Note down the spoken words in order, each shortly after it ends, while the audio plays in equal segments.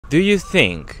Do you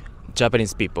think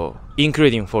Japanese people,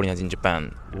 including foreigners in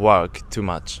Japan, work too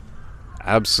much?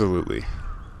 Absolutely.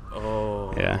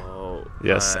 Oh. Yeah.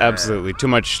 Yes, absolutely.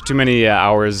 Too many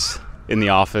hours in the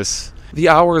office. The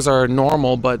hours are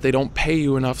normal, but they don't pay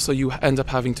you enough, so you end up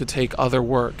having to take other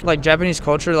work. Like Japanese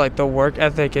culture, like the work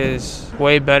ethic is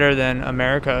way better than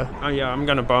America. Oh yeah, I'm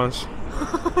gonna bounce.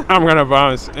 I'm gonna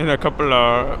bounce in a couple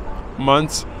of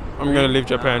months. I'm gonna leave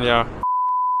Japan. Yeah.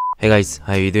 Hey guys,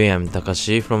 how you doing? I'm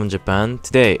Takashi from Japan.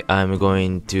 Today, I'm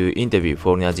going to interview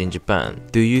foreigners in Japan.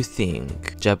 Do you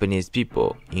think Japanese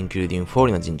people, including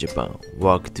foreigners in Japan,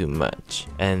 work too much?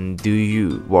 And do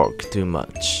you work too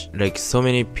much? Like so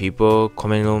many people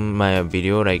comment on my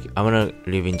video like, I wanna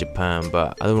live in Japan,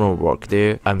 but I don't wanna work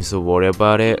there. I'm so worried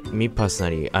about it. Me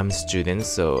personally, I'm a student,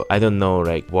 so I don't know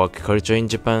like work culture in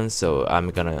Japan, so I'm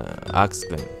gonna ask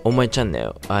them. On my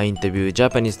channel, I interview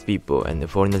Japanese people and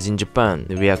foreigners in Japan,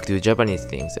 react to Japanese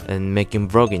things and making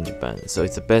vlog in Japan, so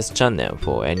it's the best channel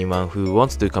for anyone who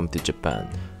wants to come to Japan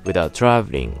without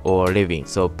traveling or living.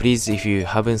 So please, if you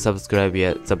haven't subscribed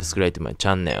yet, subscribe to my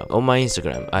channel. On my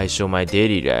Instagram, I show my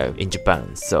daily life in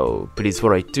Japan, so please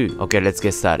follow it too. Okay, let's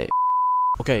get started.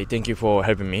 Okay, thank you for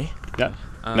helping me. Yeah.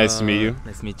 Nice to meet you.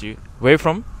 Nice to meet you. Where are you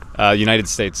from? United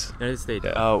States. United States.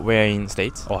 Yeah. Where in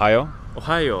States? Ohio.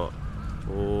 Ohio.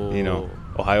 Oh. You know,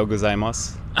 Ohio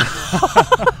gozaimasu.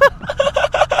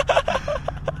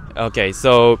 Okay,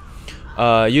 so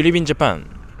you live in Japan.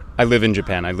 I live in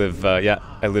Japan. I live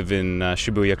in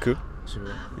Shibuya-ku.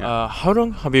 Yeah. How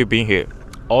long have you been here?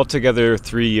 Altogether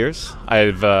 3 years.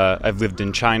 I've lived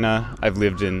in China, I've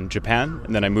lived in Japan,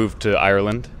 and then I moved to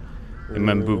Ireland, and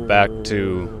then moved back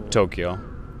to Tokyo.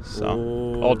 So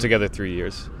altogether 3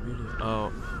 years.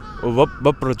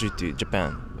 What brought you to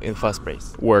Japan in the first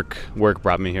place? Work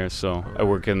brought me here. So I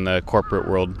work in the corporate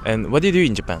world. And what do you do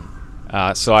in Japan?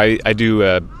 So I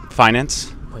do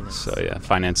finance. So yeah,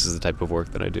 finance is the type of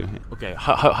work that I do. Yeah. Okay,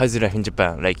 how's your life in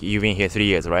Japan? Like you've been here 3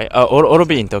 years, right? All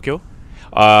of it in Tokyo?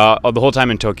 The whole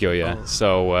time in Tokyo, yeah.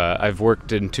 So I've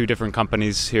worked in 2 different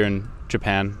companies here in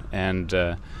Japan, and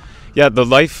yeah, the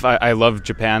life, I love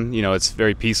Japan. You know, it's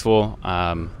very peaceful.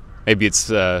 Maybe it's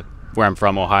where I'm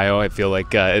from, Ohio. I feel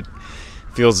like it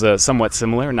feels somewhat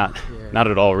similar, not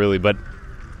at all really, but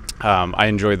I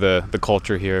enjoy the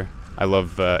culture here. I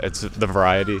love it's the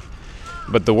variety,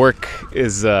 but the work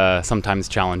is sometimes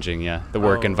challenging. Yeah, the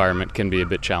work environment can be a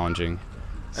bit challenging.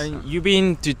 And you've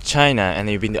been to China and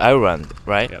you've been to Ireland,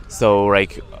 right? Yep. So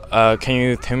like, can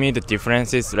you tell me the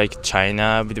differences like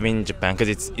China between Japan?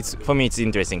 Because it's for me it's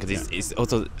interesting because it's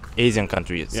also Asian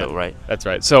country, so right? That's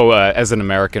right. So as an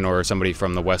American or somebody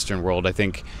from the Western world, I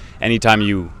think anytime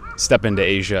you step into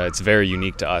Asia, it's very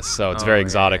unique to us. So it's very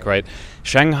exotic, right?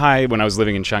 Shanghai, when I was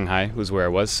living in Shanghai, was where I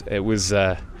was. It was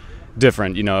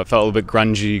different. You know, it felt a little bit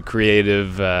grungy,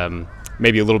 creative,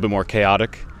 maybe a little bit more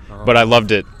chaotic. But I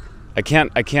loved it. I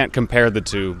can't compare the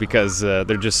two because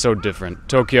they're just so different.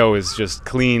 Tokyo is just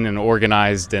clean and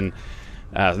organized, and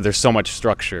there's so much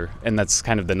structure, and that's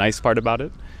kind of the nice part about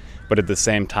it. But at the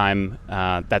same time,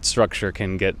 that structure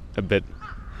can get a bit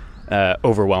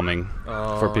overwhelming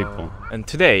for people. And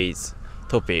today's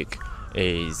topic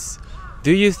is,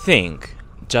 do you think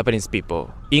Japanese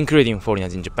people, including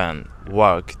foreigners in Japan,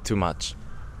 work too much?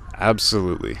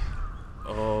 Absolutely.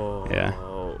 Yeah.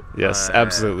 Yes,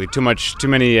 absolutely. Too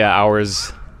many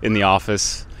hours in the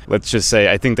office. Let's just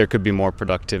say I think there could be more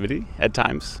productivity at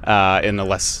times in a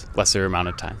lesser amount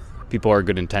of time. People are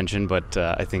good intention, but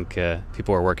I think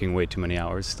people are working way too many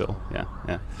hours still.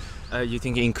 Yeah. You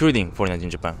think including foreigners in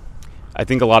Japan? I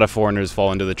think a lot of foreigners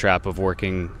fall into the trap of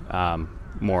working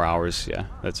more hours. Yeah,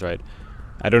 that's right.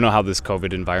 I don't know how this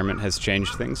COVID environment has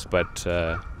changed things, but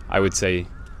I would say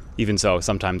even so,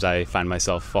 sometimes I find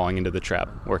myself falling into the trap,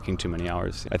 working too many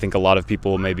hours. I think a lot of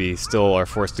people maybe still are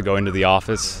forced to go into the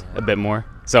office a bit more.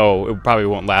 So it probably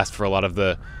won't last for a lot of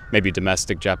the maybe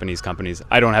domestic Japanese companies.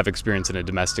 I don't have experience in a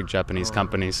domestic Japanese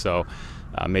company, so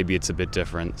maybe it's a bit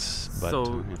different. But,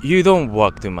 so you don't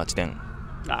work too much then?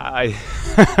 I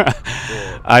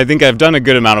think I've done a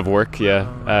good amount of work, yeah.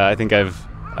 I think I've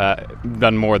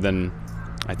done more than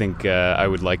I think I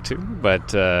would like to,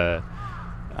 but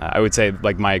I would say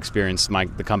like my experience,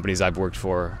 the companies I've worked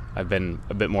for, I've been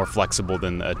a bit more flexible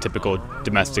than a typical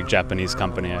domestic Japanese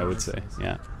company, I would say,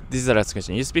 yeah. This is the last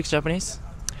question. You speak Japanese?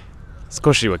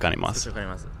 少しわかります。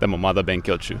でもまだ勉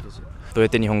強中。どうやっ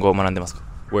て日本語を学んでますか?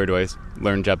 Where do I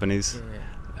learn Japanese?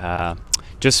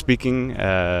 Just speaking,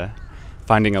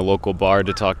 finding a local bar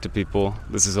to talk to people.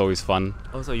 This is always fun.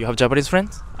 Also, you have Japanese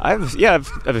friends? I have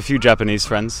a few Japanese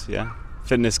friends, yeah.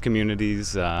 Fitness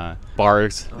communities,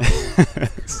 bars.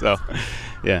 So,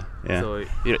 yeah. So,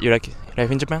 you like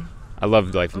life in Japan? I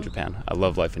love life in Japan. I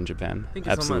love life in Japan. Thank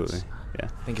you so Absolutely. much. Yeah.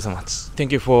 Thank you so much.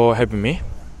 Thank you for helping me.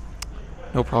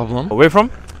 No problem. Where from?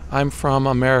 I'm from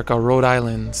America, Rhode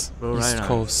Island, Rhode East Island.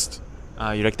 Coast.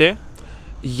 You like there?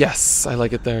 Yes, I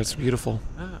like it there. It's beautiful.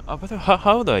 But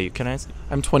how old are you? Can I ask?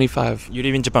 I'm 25. You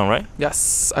live in Japan, right?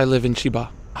 Yes, I live in Chiba.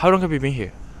 How long have you been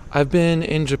here? I've been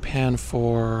in Japan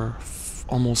for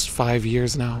almost 5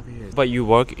 years now. But you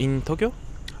work in Tokyo?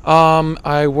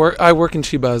 I work in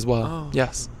Chiba as well. Oh.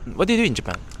 Yes. What do you do in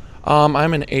Japan?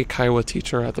 I'm an izakayas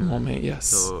teacher at the moment. Yes.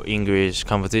 So English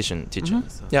conversation teacher. Mhm.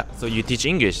 So. Yeah. So you teach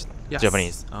English, Yes.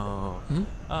 Japanese. Oh. Mhm.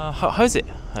 How is it?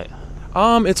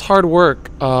 It's hard work.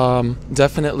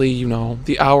 Definitely,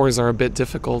 the hours are a bit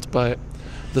difficult, but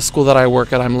the school that I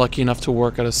work at, I'm lucky enough to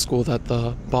work at a school that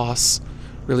the boss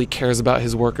really cares about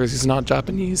his workers. He's not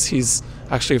Japanese. He's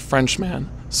actually a Frenchman.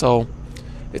 So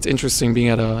it's interesting being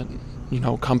at a,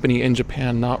 company in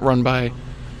Japan not run by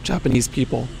Japanese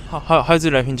people. How's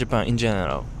your life in Japan in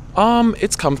general?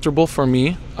 It's comfortable for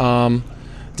me.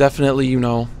 Definitely,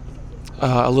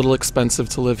 a little expensive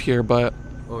to live here, but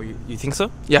Oh, you think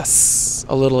so? yes,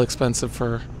 a little expensive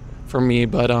for me,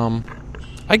 but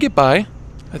I get by.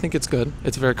 I think it's good.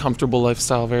 It's a very comfortable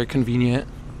lifestyle, very convenient.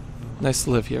 Nice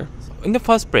to live here. In the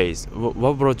first place,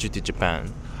 what brought you to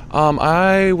Japan?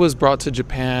 I was brought to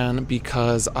Japan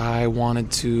because I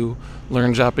wanted to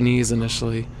learn Japanese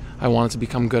initially. I wanted to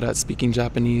become good at speaking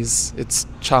Japanese. It's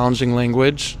a challenging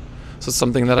language, so it's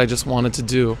something that I just wanted to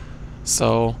do.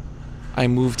 So I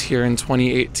moved here in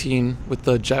 2018 with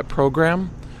the JET program,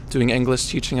 doing English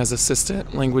teaching as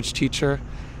assistant language teacher,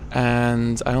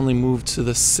 and I only moved to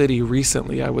the city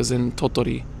recently. I was in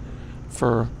Totori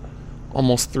for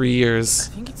almost 3 years.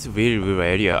 I think it's a really rural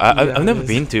area. Yeah, I've never it is.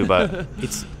 been to, but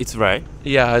it's right.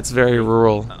 Yeah, it's very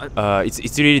rural.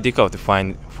 It's really difficult to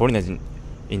find foreigners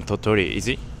in Totori, is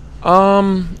it?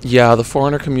 Yeah, the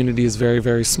foreigner community is very,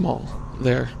 very small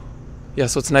there. Yeah,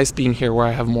 so it's nice being here where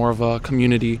I have more of a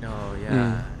community. Oh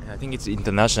yeah. I think it's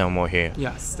international more here.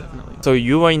 Yes, definitely. So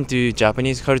you were into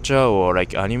Japanese culture or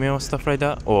like anime or stuff like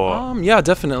that, or Yeah,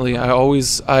 definitely.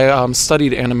 I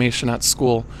studied animation at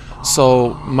school,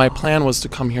 so my plan was to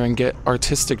come here and get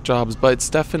artistic jobs. But it's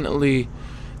definitely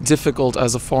difficult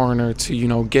as a foreigner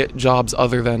to get jobs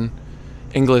other than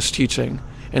English teaching,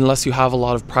 unless you have a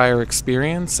lot of prior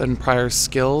experience and prior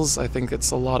skills. I think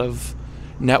it's a lot of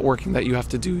networking that you have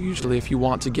to do usually if you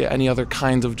want to get any other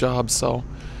kind of job. So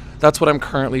that's what I'm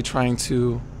currently trying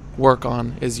to work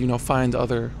on is find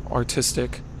other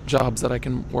artistic jobs that I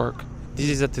can work. this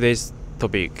is today's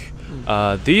topic.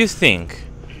 Do you think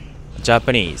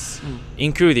Japanese,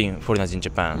 including foreigners in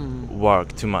Japan,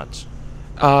 work too much?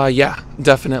 Yeah,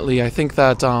 definitely. I think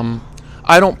that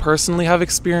I don't personally have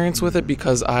experience with it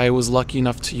because I was lucky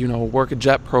enough to work a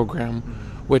JET program,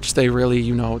 which they really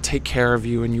take care of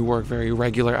you and you work very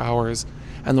regular hours.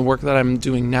 And the work that I'm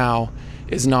doing now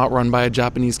is not run by a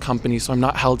Japanese company, so I'm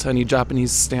not held to any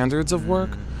Japanese standards of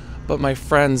work. But my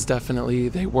friends definitely,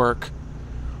 they work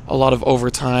a lot of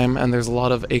overtime, and there's a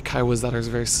lot of izakayas that are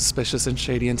very suspicious and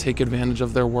shady and take advantage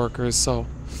of their workers. So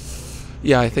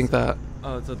yeah, I think that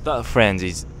So that friends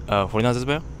is foreigners as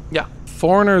well? yeah,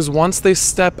 foreigners, once they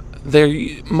step there,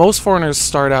 most foreigners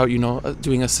start out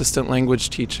doing assistant language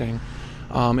teaching.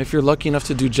 If you're lucky enough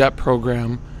to do JET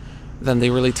program, then they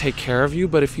really take care of you.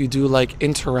 But if you do like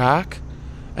Interact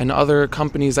and other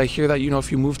companies, I hear that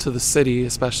if you move to the city,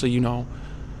 especially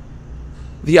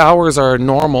the hours are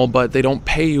normal, but they don't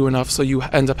pay you enough, so you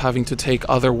end up having to take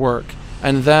other work.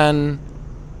 And then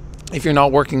if you're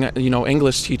not working at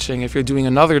English teaching, if you're doing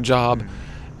another job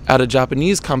at a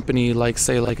Japanese company, like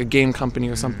say like a game company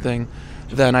or something,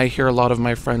 then I hear a lot of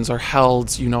my friends are held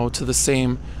to the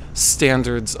same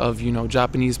standards of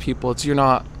Japanese people. You're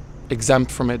not exempt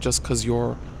from it just because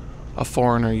you're a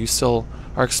foreigner. You still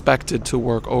are expected to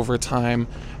work overtime,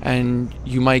 and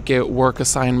you might get work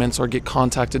assignments or get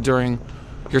contacted during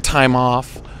your time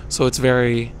off, so it's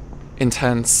very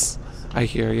intense, I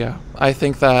hear. Yeah, I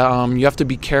think that you have to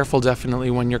be careful definitely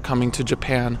when you're coming to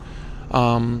Japan.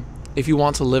 If you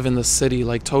want to live in the city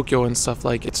like Tokyo and stuff,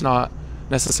 like it's not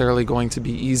necessarily going to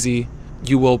be easy.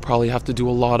 You will probably have to do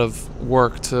a lot of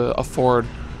work to afford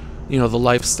the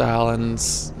lifestyle and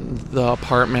the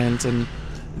apartment, and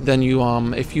then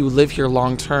if you live here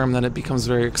long term, then it becomes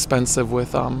very expensive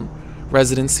with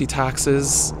residency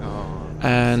taxes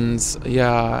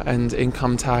and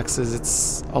income taxes.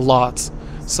 It's a lot.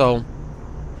 So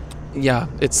yeah,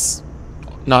 it's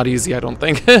not easy, I don't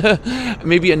think.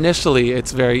 Maybe initially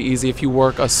it's very easy if you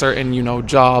work a certain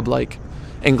job like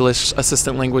English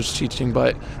assistant language teaching,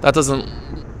 but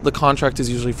the contract is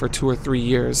usually for 2 or 3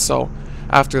 years. So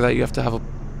after that you have to have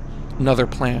another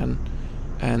plan,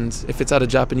 And if it's at a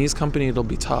Japanese company, it'll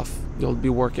be tough. You'll be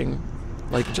working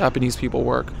like Japanese people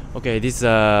work. Okay, this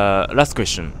last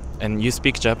question. And you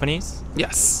speak Japanese?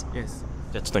 Yes. Yes.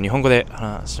 じゃあちょっと日本語で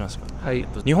話しますか。はい。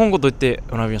日本語どうやって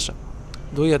学びました？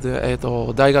どうやって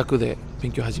大学で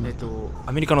勉強始めた。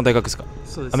アメリカの大学ですか？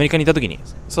そうです。アメリカにいた時に？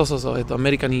そうア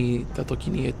メリカに行った時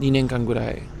に2年間ぐ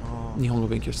らい日本語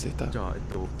勉強していた。じゃあ、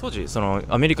当時その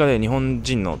アメリカで日本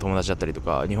人の友達だったりと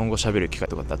か日本語喋る機会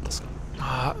とかってあったんです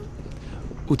か？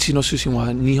うちの出身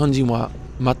は日本人は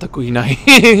全くいない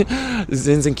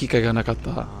全然機会がなかっ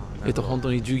た。本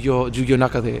当に授業の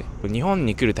中で日本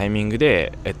に来るタイミング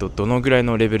で、どのぐらい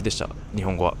のレベルでした日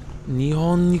本語は？日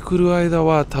本に来る間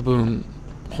は多分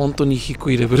本当に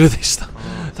低いレベルでした。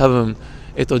多分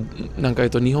日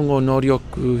本語能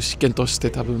力試験として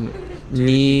多分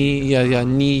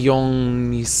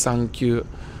24239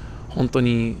本当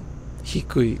に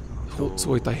低い。す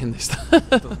ごい大変でしたじ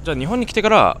ゃあ日本に来てか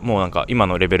らもうなんか今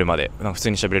のレベルまでなんか普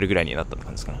通に喋れるぐらいになったって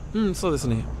感じですかね？そうです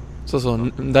ね。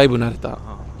だいぶ慣れた。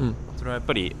それはやっ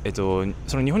ぱり、その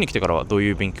日本に来てからはどう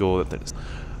いう勉強だったりですか？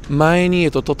前に、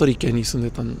鳥取県に住ん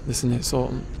でたんですね。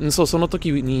その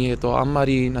時に、あんま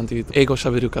り英語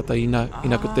喋る方いな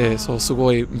くて、す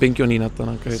ごい勉強になった。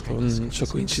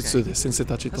職員室で先生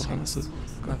たちと話す。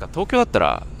なんか東京だった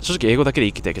ら正直英語だけで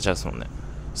生きていけちゃうですもんね。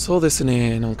そうです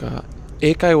ね。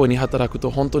英会話に働く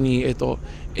と本当に、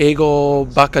英語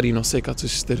ばかりの生活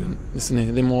してるんです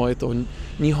ね。でも、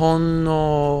日本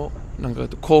の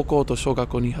高校と小学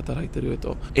校に働いてる、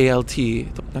ALT、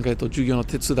授業の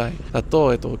手伝いだ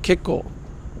と、結構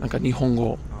日本語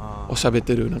を喋っ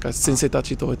てる先生た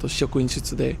ちと、職員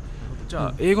室で。じゃ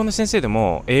あ、英語の先生で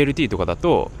も ALT とかだ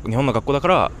と日本の学校だか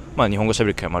ら、まあ、日本語喋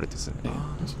る機会もあるんですよね。あ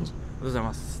りがとうござい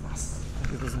ます。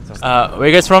Where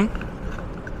you guys from?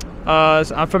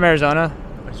 I'm from Arizona.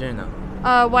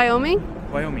 Wyoming.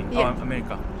 Wyoming. Yeah.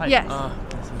 America. Yes.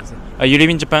 You live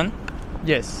in Japan?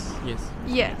 Yes.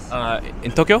 Yes.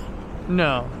 In Tokyo?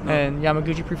 No. And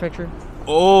Yamaguchi Prefecture.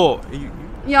 Oh,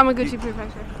 Yamaguchi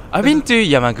Prefecture. I've been to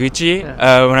Yamaguchi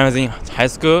when I was in high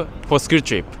school for school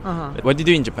trip. What do you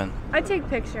do in Japan? I take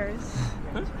pictures.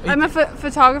 I'm a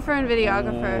photographer and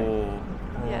videographer.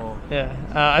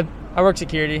 Yeah. I work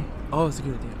security. Oh,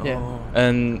 security. Yeah.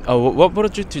 And what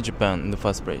brought you to Japan in the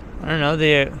first place? I don't know,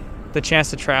 the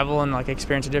chance to travel and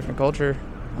experience a different culture,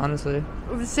 honestly.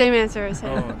 The same answer as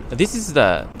him. This is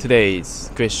today's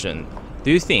question.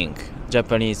 Do you think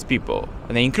Japanese people,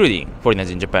 and including foreigners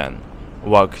in Japan,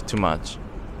 work too much?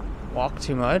 Walk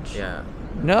too much? Yeah.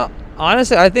 No,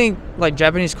 honestly, I think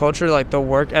Japanese culture, the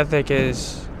work ethic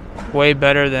is way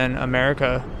better than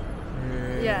America.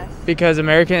 Yes. Because in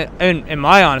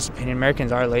my honest opinion,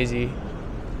 Americans are lazy.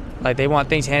 They want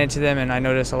things handed to them, and I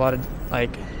notice a lot of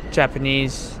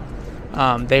Japanese,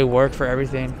 they work for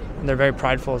everything. And they're very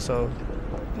prideful, so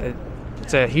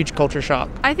it's a huge culture shock.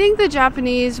 I think the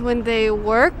Japanese, when they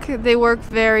work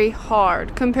very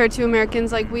hard compared to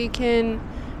Americans. We can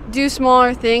do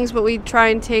smaller things, but we try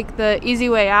and take the easy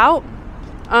way out.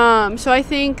 So I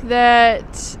think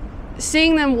that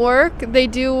seeing them work, they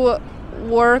do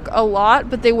work a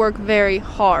lot, but they work very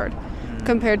hard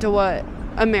compared to what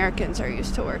Americans are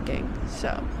used to working. So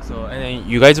and then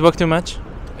you guys work too much?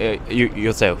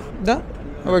 Yourself? No,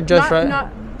 I work just right.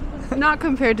 Not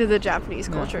compared to the Japanese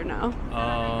culture, no.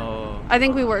 I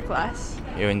think we work less.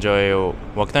 You enjoy your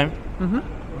work time?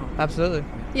 Absolutely.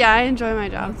 Yeah, I enjoy my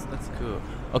job. That's cool.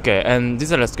 Okay, and this is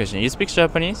the last question. You speak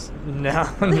Japanese? No.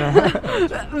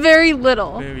 Very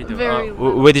little. Very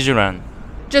little. Where did you learn?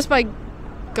 Just by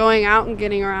going out and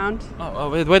getting around.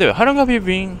 By the way, how long have you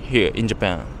been here in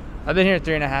Japan? I've been here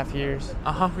 3.5 years.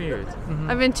 Half a year.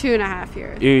 I've been 2.5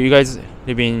 years. You guys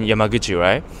live in Yamaguchi,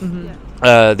 right?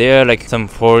 Yeah. There are some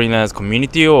foreigners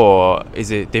community, or is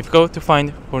it difficult to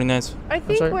find foreigners? I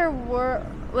think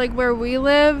where we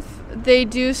live, they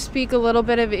do speak a little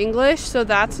bit of English, so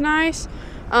that's nice.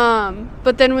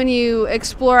 But then when you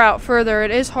explore out further,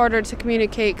 it is harder to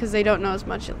communicate because they don't know as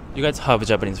much. You guys have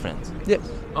Japanese friends? Yes.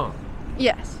 Oh.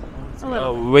 Yes. A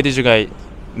little. Where did you guys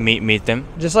meet them?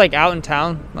 Just out in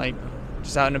town,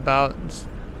 just out and about, just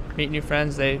meet new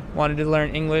friends. They wanted to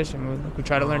learn English, and we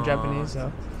try to learn Japanese.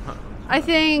 So I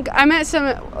think I met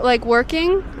some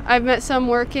working. I've met some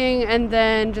working, and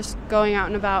then just going out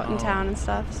and about in town and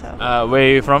stuff. So. Where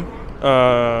are you from?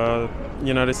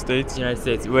 United States. United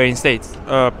States. Where in states?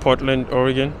 Portland,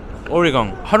 Oregon.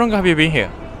 Oregon. How long have you been here?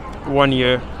 1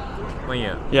 year. 1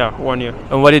 year. Yeah, 1 year.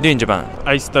 And what do you do in Japan?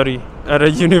 I study at a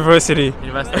university.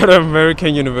 At an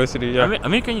American university. Yeah.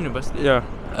 American university. Yeah.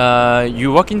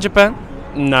 You work in Japan?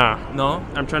 Nah. No.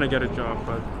 I'm trying to get a job,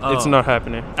 but it's not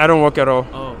happening. I don't work at all.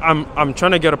 I'm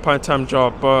trying to get a part-time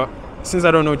job, but since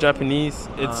I don't know Japanese,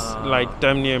 it's like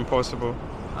damn near impossible.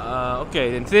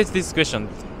 Okay, then this question.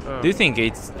 Do you think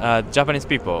it's Japanese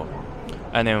people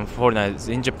and then foreigners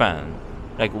in Japan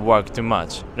like work too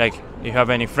much? Like, you have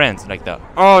any friends like that?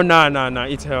 Oh, nah,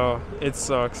 it's hell. It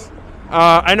sucks.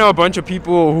 I know a bunch of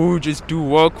people who just do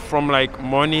work from like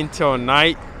morning till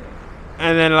night,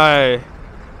 and then like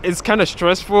it's kind of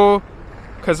stressful.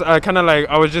 Cause I kind of like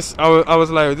I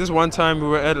was like this one time we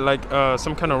were at like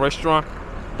some kind of restaurant,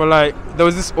 but like there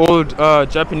was this old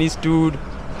Japanese dude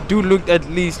looked at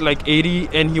least like 80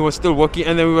 and he was still working,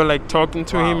 and then we were like talking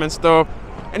to him and stuff,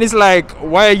 and it's like,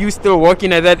 why are you still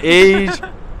working at that age?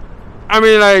 I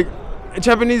mean, like,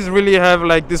 Japanese really have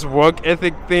like this work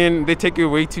ethic thing. They take it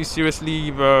way too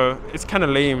seriously, but it's kind of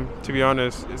lame, to be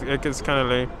honest. It's kind of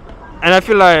lame. And I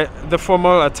feel like the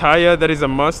formal attire that is a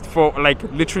must for like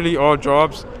literally all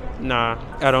jobs, nah,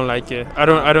 I don't like it. I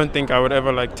don't think I would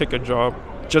ever like take a job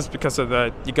just because of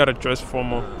that. You gotta dress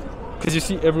formal, because you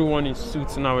see everyone in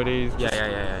suits nowadays.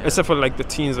 Yeah. Except for like the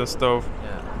teens and stuff,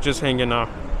 just hanging out.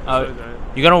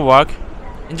 You gonna work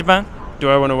in Japan? Do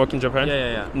I want to work in Japan?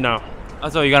 Yeah. No.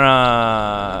 So you're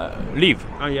gonna leave?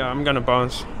 Yeah, I'm gonna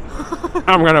bounce.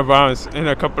 I'm gonna bounce in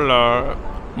a couple of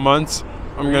months.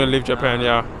 I'm gonna leave Japan.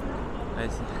 Yeah.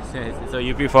 So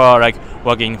you prefer like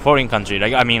working in foreign country,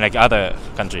 like I mean like other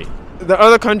country? The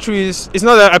other countries, it's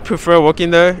not that I prefer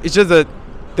working there. It's just that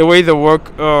the way the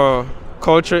work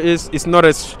culture is, it's not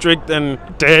as strict and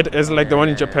dead as like the one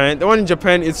in Japan. The one in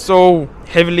Japan is so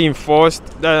heavily enforced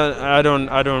that I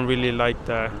don't really like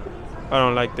that. I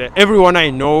don't like that. Everyone I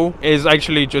know is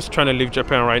actually just trying to leave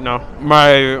Japan right now.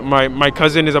 My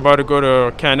cousin is about to go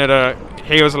to Canada.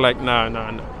 He was like,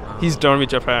 nah. He's done with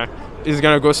Japan. He's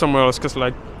gonna go somewhere else because,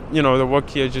 like, you know, the work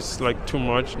here is just like too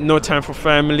much. No time for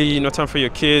family, no time for your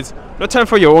kids, no time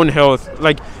for your own health.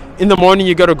 Like, in the morning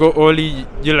you gotta go early.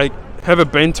 You like have a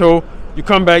bento. You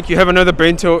come back, you have another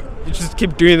bento. You just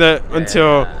keep doing that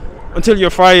until you're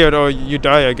fired or you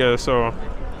die, I guess. So,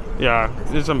 yeah,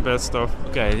 there's some bad stuff.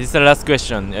 Okay, this is the last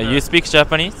question. You speak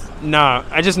Japanese? Nah,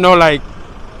 I just know like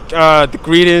the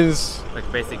greetings.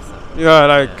 Like basics. Yeah,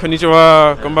 like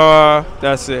konnichiwa, konbawa.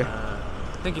 That's it.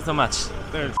 Thank you so much.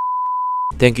 Thanks.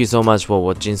 Thank you so much for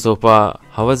watching so far.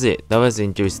 How was it? That was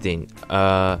interesting.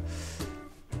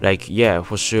 Like, yeah,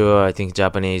 for sure, I think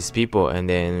Japanese people and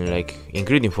then like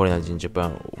including foreigners in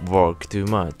Japan work too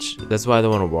much. That's why I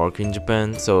don't want to work in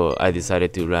Japan. So I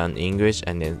decided to learn English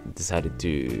and then decided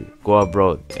to go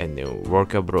abroad and then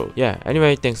work abroad. Yeah,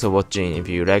 anyway, thanks for watching. If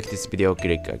you like this video,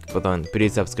 click like button.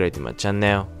 Please subscribe to my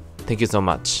channel. Thank you so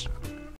much.